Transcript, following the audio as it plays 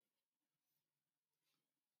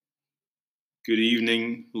Good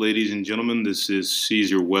evening, ladies and gentlemen. This is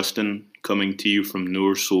Caesar Weston coming to you from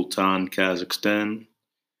Nur Sultan, Kazakhstan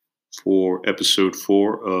for episode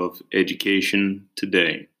 4 of Education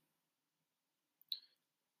Today.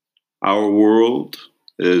 Our world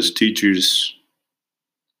as teachers,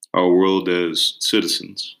 our world as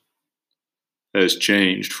citizens has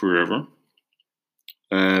changed forever,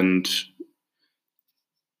 and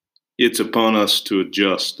it's upon us to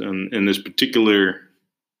adjust. And in this particular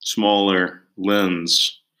smaller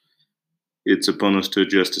lens, it's upon us to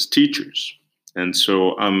adjust as teachers. And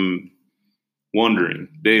so I'm wondering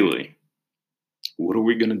daily, what are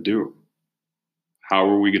we going to do? How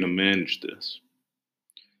are we going to manage this?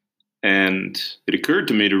 And it occurred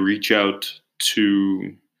to me to reach out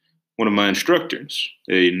to one of my instructors,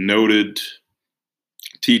 a noted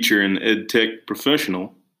teacher and ed tech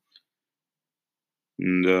professional.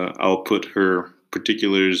 And I'll put her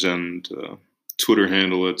particulars and Twitter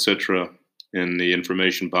handle, etc., in the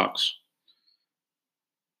information box.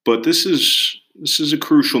 But this is a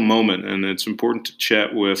crucial moment, and it's important to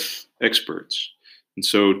chat with experts. And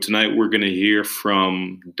so tonight we're going to hear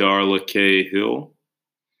from Darla K. Hill,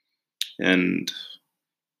 and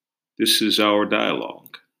this is our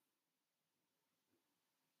dialogue.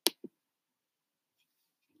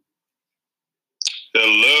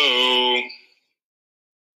 Hello.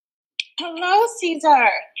 Hello, Caesar.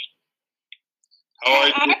 How are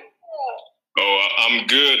you? Oh, I'm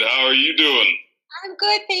good. How are you doing? I'm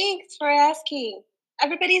good, thanks for asking.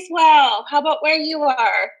 Everybody's well. How about where you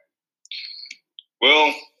are?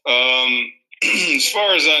 Well, as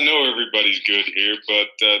far as I know, everybody's good here, but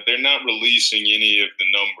they're not releasing any of the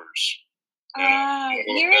numbers.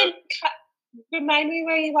 You're in. Remind me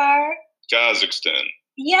where you are. Kazakhstan.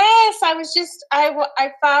 Yes,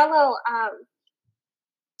 I follow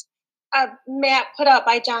a map put out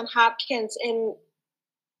by John Hopkins, and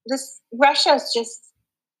Russia's just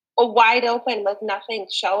wide open with nothing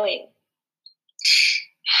showing.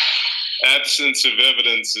 Absence of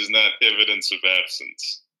evidence is not evidence of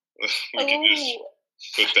absence. We can just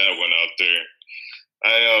put that one out there.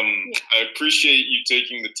 I appreciate you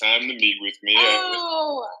taking the time to meet with me.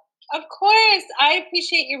 Oh, of course. I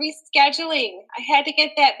appreciate you rescheduling. I had to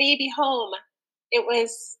get that baby home. They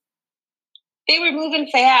were moving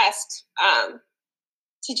fast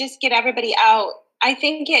to just get everybody out. I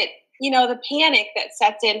think the panic that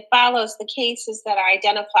sets in follows the cases that are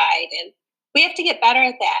identified. And we have to get better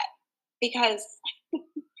at that because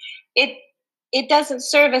it doesn't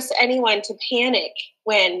service anyone to panic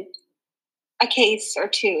when a case or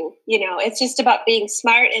two, it's just about being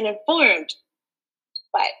smart and informed.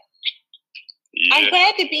 But yeah. I'm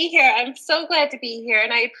glad to be here. I'm so glad to be here.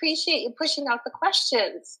 And I appreciate you pushing out the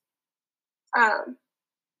questions.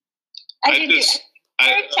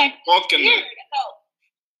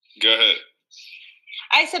 Go ahead.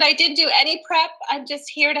 I said I didn't do any prep. I'm just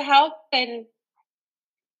here to help and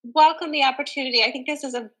welcome the opportunity. I think this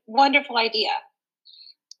is a wonderful idea.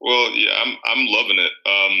 Well, yeah, I'm loving it.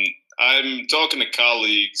 I'm talking to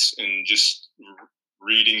colleagues and just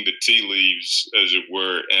reading the tea leaves, as it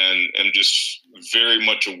were, and just very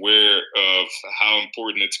much aware of how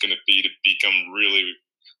important it's going to be to become really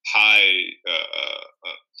high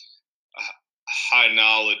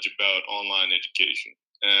knowledge about online education.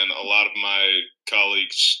 And a lot of my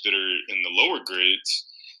colleagues that are in the lower grades,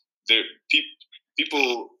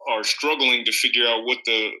 people are struggling to figure out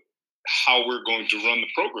how we're going to run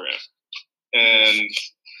the program. And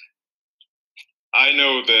I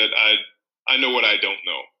know that I know what I don't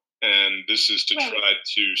know. And this is to try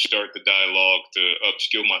to start the dialogue to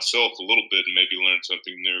upskill myself a little bit and maybe learn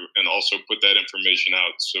something new, and also put that information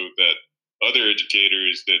out so that other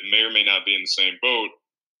educators that may or may not be in the same boat,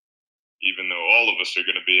 even though all of us are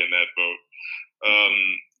going to be in that boat,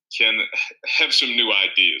 can have some new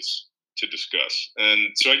ideas to discuss.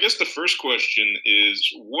 And so I guess the first question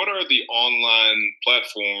is, what are the online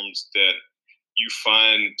platforms that you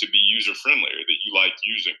find to be user-friendly or that you like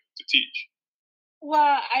using to teach?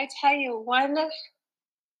 Well, I tell you,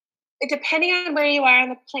 depending on where you are on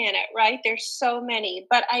the planet, right, there's so many.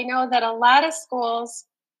 But I know that a lot of schools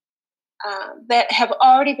that have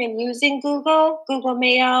already been using Google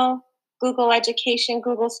Mail, Google Education,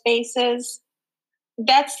 Google Spaces,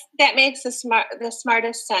 that makes the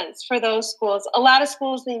smartest sense for those schools. A lot of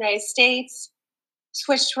schools in the United States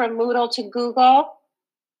switched from Moodle to Google.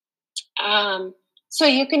 So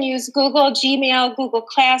you can use Google Gmail, Google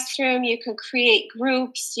Classroom. You can create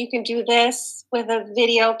groups. You can do this with a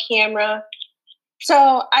video camera.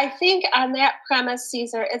 So I think on that premise,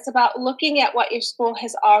 Caesar, it's about looking at what your school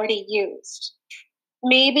has already used.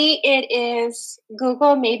 Maybe it is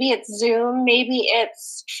Google, maybe it's Zoom, maybe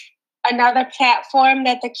it's Another platform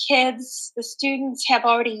that the students have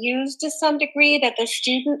already used to some degree, that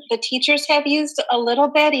the teachers have used a little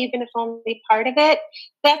bit, even if only part of it,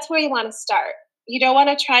 that's where you want to start. You don't want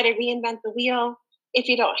to try to reinvent the wheel if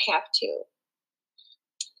you don't have to.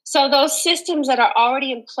 So those systems that are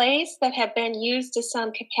already in place, that have been used to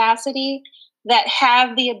some capacity, that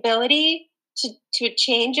have the ability to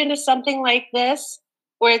change into something like this,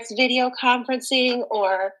 where it's video conferencing,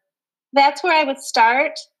 or that's where I would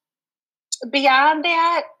start. Beyond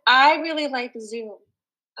that, I really like Zoom.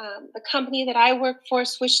 The company that I work for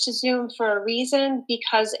switched to Zoom for a reason,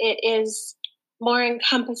 because it is more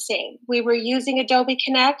encompassing. We were using Adobe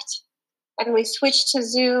Connect, and we switched to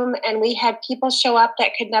Zoom, and we had people show up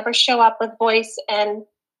that could never show up with voice and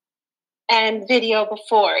video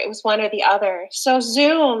before. It was one or the other. So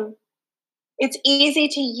Zoom, it's easy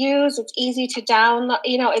to use. It's easy to download.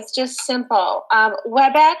 It's just simple.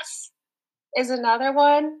 WebEx is another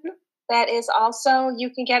one that is also, you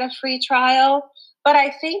can get a free trial. But I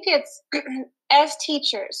think it's, as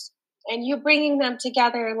teachers, and you bringing them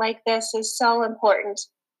together like this is so important.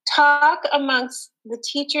 Talk amongst the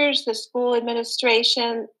teachers, the school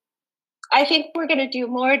administration. I think we're going to do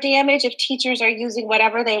more damage if teachers are using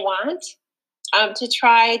whatever they want to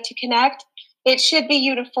try to connect. It should be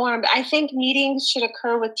uniform. I think meetings should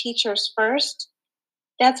occur with teachers first.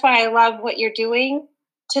 That's why I love what you're doing,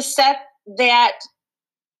 to set that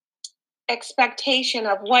expectation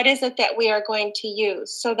of what is it that we are going to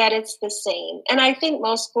use, so that it's the same. And I think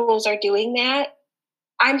most schools are doing that.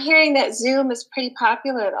 I'm hearing that Zoom is pretty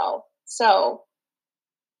popular though. So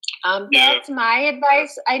that's my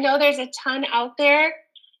advice. I know there's a ton out there.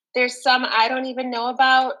 There's some I don't even know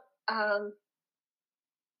about.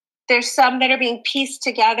 There's some that are being pieced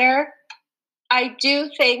together. I do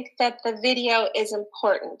think that the video is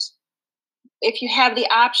important. If you have the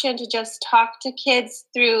option to just talk to kids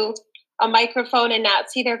through a microphone and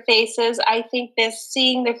not see their faces, I think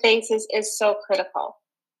seeing their faces is so critical.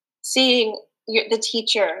 Seeing the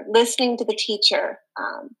teacher, listening to the teacher.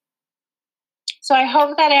 So I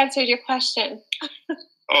hope that answered your question.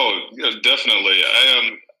 Oh, yeah, definitely.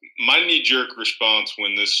 My knee-jerk response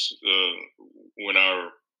when our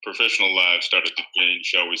professional lives started to change,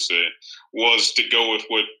 shall we say, was to go with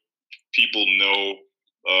what people know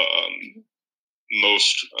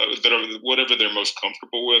most, whatever they're most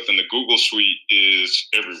comfortable with. And the Google Suite is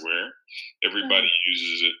everywhere. Everybody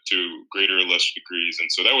uses it to greater or less degrees.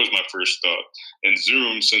 And so that was my first thought. And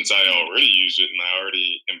Zoom, since I already use it and I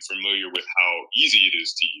already am familiar with how easy it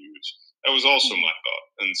is to use, that was also my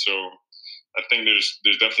thought. And so I think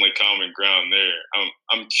there's definitely common ground there.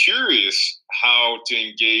 I'm curious how to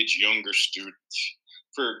engage younger students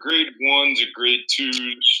for grade 1s or grade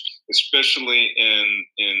 2s, especially in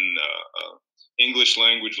English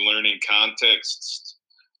language learning contexts.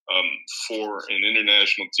 For an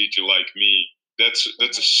international teacher like me, that's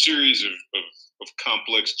a series of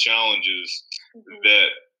complex challenges that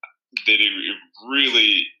it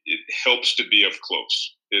really helps to be up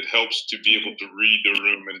close. It helps to be able to read the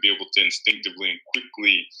room and be able to instinctively and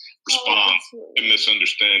quickly respond to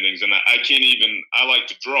misunderstandings. And I like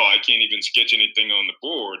to draw. I can't even sketch anything on the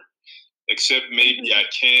board, except maybe I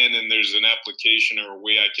can, and there's an application or a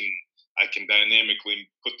way I can dynamically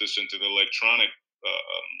put this into the electronic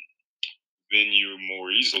venue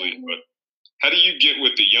more easily. But how do you get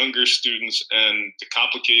with the younger students? And to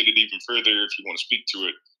complicate it even further, if you want to speak to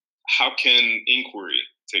it, how can inquiry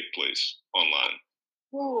take place online?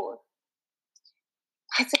 Ooh,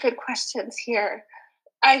 lots of good questions here.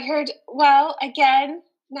 I heard, well, again,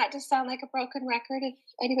 not to sound like a broken record, if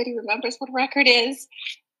anybody remembers what a record is,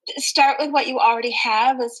 start with what you already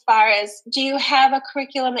have, as far as, do you have a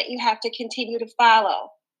curriculum that you have to continue to follow?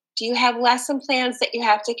 Do you have lesson plans that you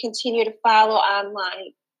have to continue to follow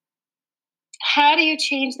online? How do you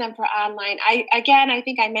change them for online? I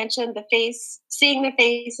think I mentioned seeing the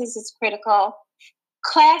faces is critical.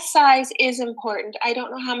 Class size is important. I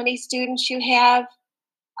don't know how many students you have.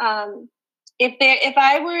 If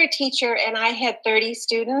I were a teacher and I had 30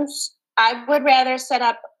 students, I would rather set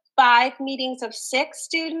up 5 meetings of 6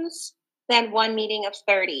 students than 1 meeting of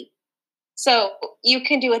 30. So you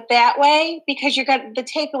can do it that way, because the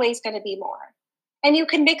takeaway is going to be more. And you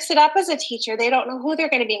can mix it up as a teacher. They don't know who they're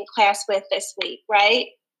going to be in class with this week, right?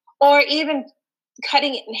 Or even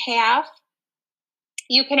cutting it in half.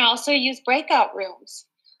 You can also use breakout rooms.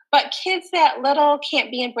 But kids that little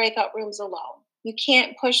can't be in breakout rooms alone. You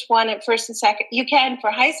can't push one at first and second. You can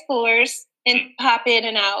for high schoolers and pop in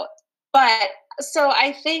and out. But so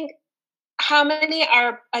I think how many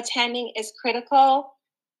are attending is critical.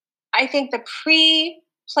 I think the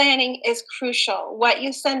planning is crucial. What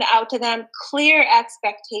you send out to them, clear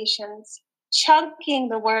expectations, chunking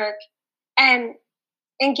the work, and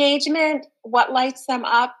engagement, what lights them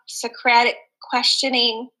up, Socratic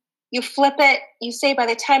questioning. You flip it, you say, by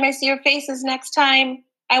the time I see your faces next time,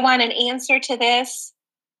 I want an answer to this.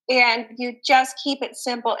 And you just keep it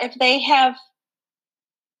simple. If they have,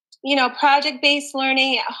 project-based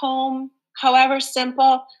learning at home, however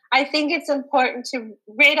simple, I think it's important to,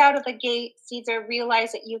 right out of the gate, Cesar,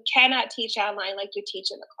 realize that you cannot teach online like you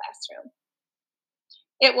teach in the classroom.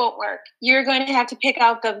 It won't work. You're going to have to pick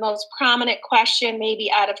out the most prominent question,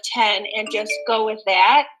 maybe out of 10, and just go with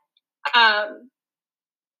that.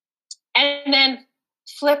 And then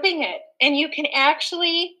flipping it. And you can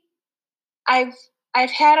actually, I've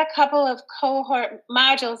had a couple of cohort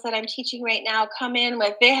modules that I'm teaching right now come in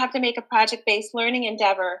with, they have to make a project-based learning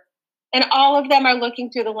endeavor. And all of them are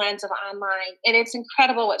looking through the lens of online. And it's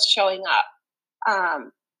incredible what's showing up.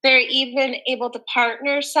 They're even able to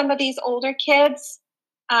partner some of these older kids.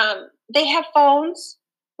 They have phones,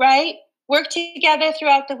 right? Work together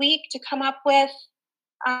throughout the week to come up with.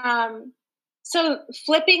 So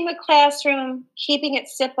flipping the classroom, keeping it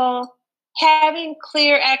simple, having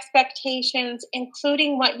clear expectations,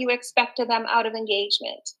 including what you expect of them out of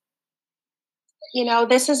engagement.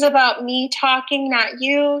 This is about me talking, not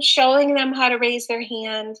you, showing them how to raise their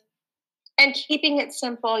hand, and keeping it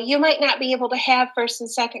simple. You might not be able to have first and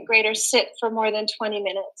second graders sit for more than 20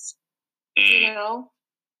 minutes, Yeah,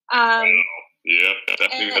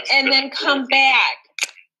 and then come back.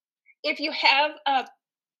 If you have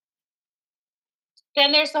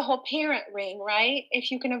then there's the whole parent ring, right?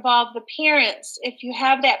 If you can involve the parents, if you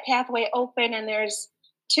have that pathway open and there's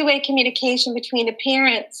two-way communication between the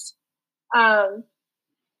parents, that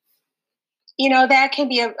can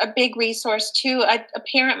be a big resource too. A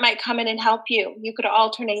parent might come in and help you. You could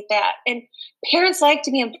alternate that. And parents like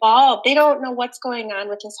to be involved. They don't know what's going on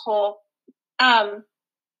with this whole, and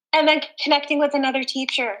then connecting with another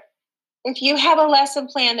teacher. If you have a lesson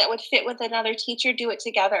plan that would fit with another teacher, do it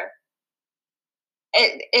together.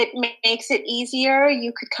 It makes it easier.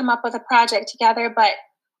 You could come up with a project together. But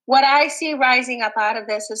what I see rising up out of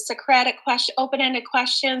this is Socratic open-ended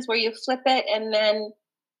questions where you flip it, and then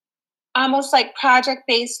almost like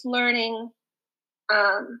project-based learning,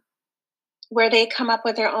 where they come up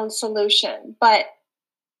with their own solution. But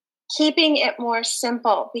keeping it more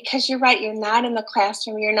simple, because you're right, you're not in the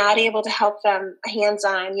classroom. You're not able to help them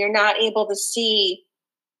hands-on. You're not able to see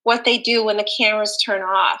what they do when the cameras turn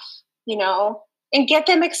off, and get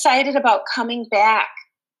them excited about coming back.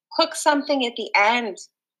 Hook something at the end.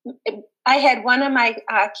 I had one of my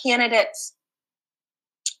candidates,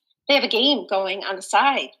 they have a game going on the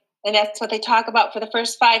side, and that's what they talk about for the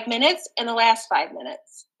first 5 minutes and the last 5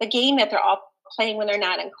 minutes. The game that they're all playing when they're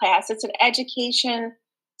not in class. It's an education.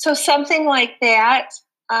 So something like that.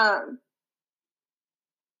 But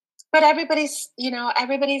everybody's, I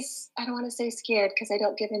don't want to say scared because I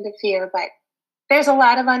don't give into fear, but there's a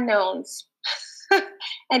lot of unknowns.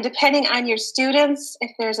 And depending on your students,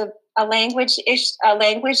 if there's a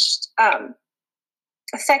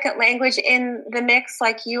second language in the mix,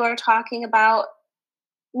 like you are talking about,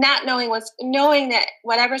 not knowing that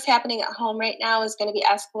whatever's happening at home right now is going to be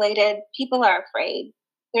escalated. People are afraid.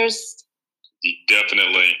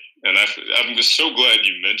 Definitely. And I'm just so glad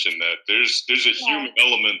you mentioned that. There's a human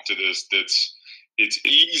element to this it's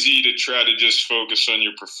easy to try to just focus on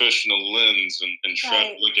your professional lens and try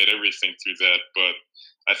to look at everything through that. But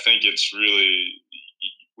I think it's really,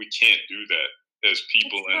 we can't do that as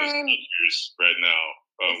people and as teachers right now.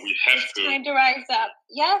 We have to. It's time to rise up.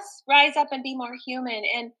 Yes, rise up and be more human.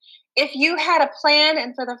 And if you had a plan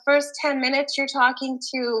and for the first 10 minutes you're talking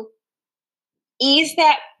to ease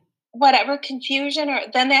that whatever confusion,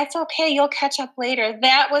 then that's okay. You'll catch up later.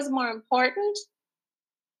 That was more important,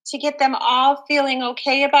 to get them all feeling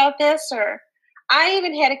okay about this. Or I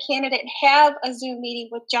even had a candidate have a Zoom meeting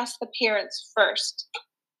with just the parents first.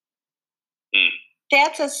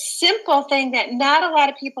 That's a simple thing that not a lot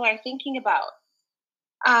of people are thinking about.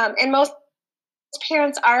 And most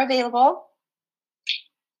parents are available.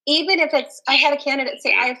 Even if I had a candidate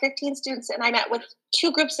say, I have 15 students, and I met with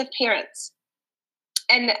 2 groups of parents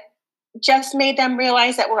and just made them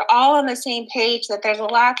realize that we're all on the same page, that there's a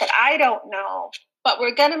lot that I don't know, but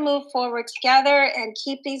we're going to move forward together and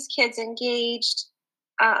keep these kids engaged.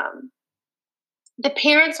 The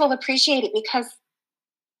parents will appreciate it because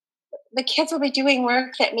the kids will be doing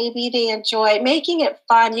work that maybe they enjoy, making it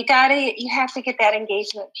fun. You have to get that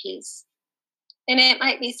engagement piece. And it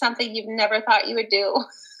might be something you've never thought you would do.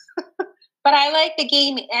 But I like the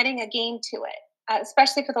game, adding a game to it,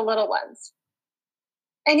 especially for the little ones.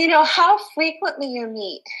 And you know how frequently you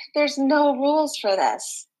meet. There's no rules for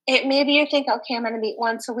this. Maybe you think, okay, I'm going to meet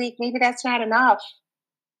once a week. Maybe that's not enough.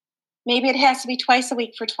 Maybe it has to be twice a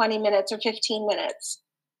week for 20 minutes or 15 minutes.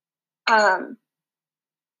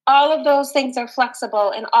 All of those things are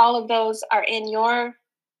flexible, and all of those are in your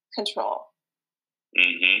control.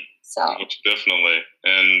 Mm-hmm. So most definitely.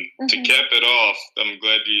 And to cap it off, I'm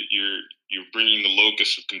glad you're bringing the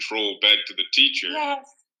locus of control back to the teacher. Yes.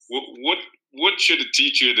 What should a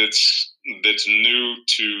teacher that's new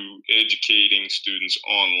to educating students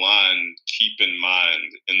online keep in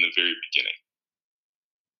mind in the very beginning?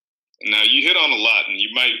 Now you hit on a lot, and you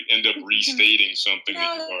might end up restating something.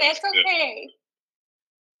 No, that's okay.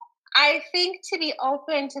 I think to be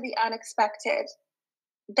open to the unexpected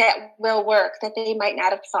that will work, that they might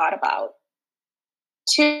not have thought about.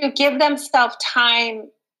 To give themselves time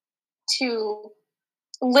to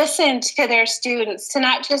listen to their students, to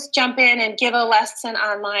not just jump in and give a lesson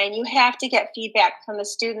online. You have to get feedback from the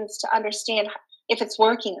students to understand if it's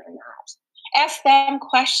working or not. Ask them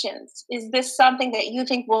questions. Is this something that you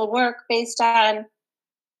think will work based on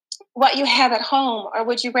what you have at home? Or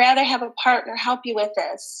would you rather have a partner help you with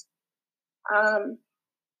this?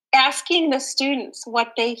 Asking the students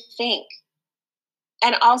what they think,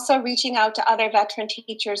 and also reaching out to other veteran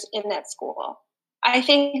teachers in that school. I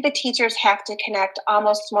think the teachers have to connect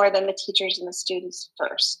almost more than the teachers and the students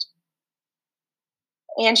first.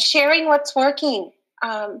 And sharing what's working.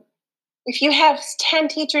 If you have 10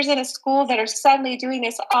 teachers in a school that are suddenly doing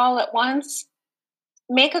this all at once,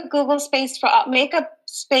 make a Google space make a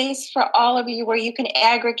space for all of you where you can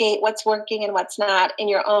aggregate what's working and what's not in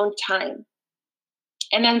your own time.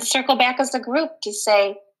 And then circle back as a group to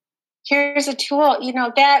say, here's a tool,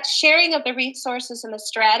 that sharing of the resources and the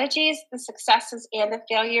strategies, the successes and the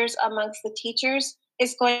failures amongst the teachers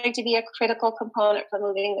is going to be a critical component for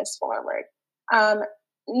moving this forward.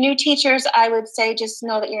 New teachers, I would say, just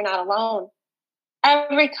know that you're not alone.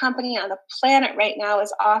 Every company on the planet right now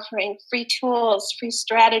is offering free tools, free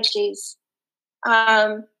strategies.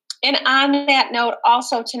 And on that note,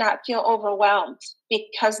 also to not feel overwhelmed,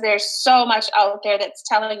 because there's so much out there that's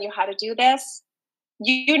telling you how to do this.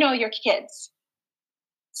 You know your kids.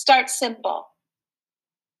 Start simple.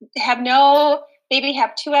 Maybe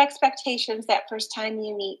have 2 expectations that first time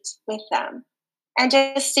you meet with them, and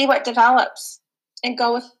just see what develops and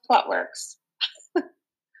go with what works.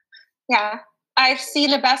 Yeah. I've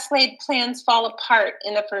seen the best laid plans fall apart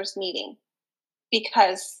in the first meeting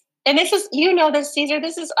because, and this is, this, Caesar,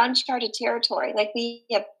 this is uncharted territory. Like we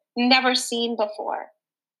have never seen before.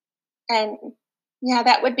 And yeah,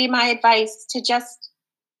 that would be my advice, to just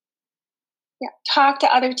talk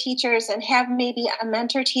to other teachers and have maybe a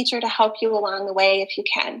mentor teacher to help you along the way if you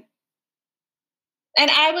can.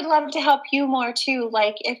 And I would love to help you more too.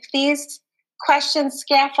 Like if these questions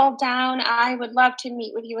scaffold down, I would love to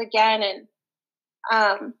meet with you again. And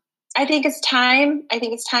I think it's time. I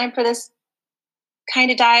think it's time for this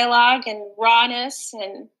kind of dialogue and rawness,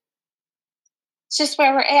 and it's just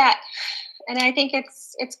where we're at. And I think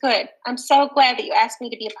it's good. I'm so glad that you asked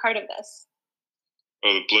me to be a part of this.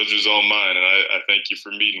 Well, the pleasure's all mine, and I thank you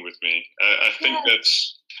for meeting with me. I think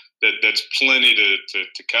that's plenty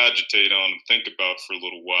to cogitate on and think about for a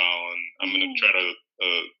little while, and I'm going to try to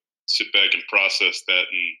sit back and process that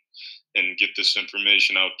and get this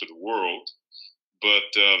information out to the world.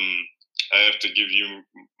 But I have to give you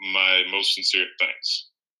my most sincere thanks.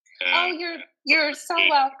 And you're so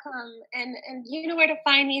welcome, and you know where to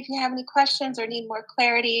find me if you have any questions or need more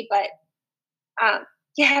clarity. But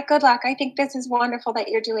good luck. I think this is wonderful that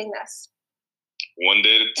you're doing this. One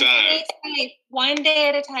day at a time. And stay safe. One day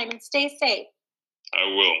at a time, and stay safe. I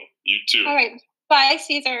will. You too. All right. Bye,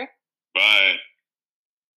 Caesar. Bye.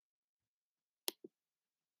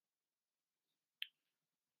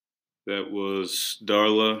 That was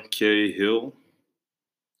Darla K. Hill,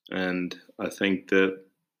 and I think that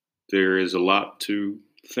there is a lot to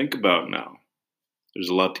think about now. There's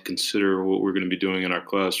a lot to consider what we're going to be doing in our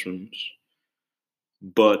classrooms.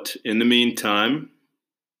 But in the meantime,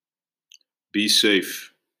 be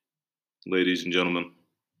safe, ladies and gentlemen.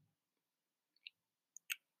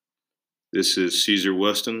 This is Caesar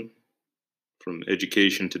Weston from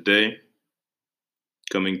Education Today,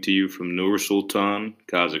 coming to you from Nur Sultan,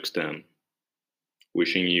 Kazakhstan.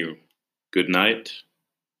 Wishing you good night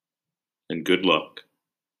and good luck.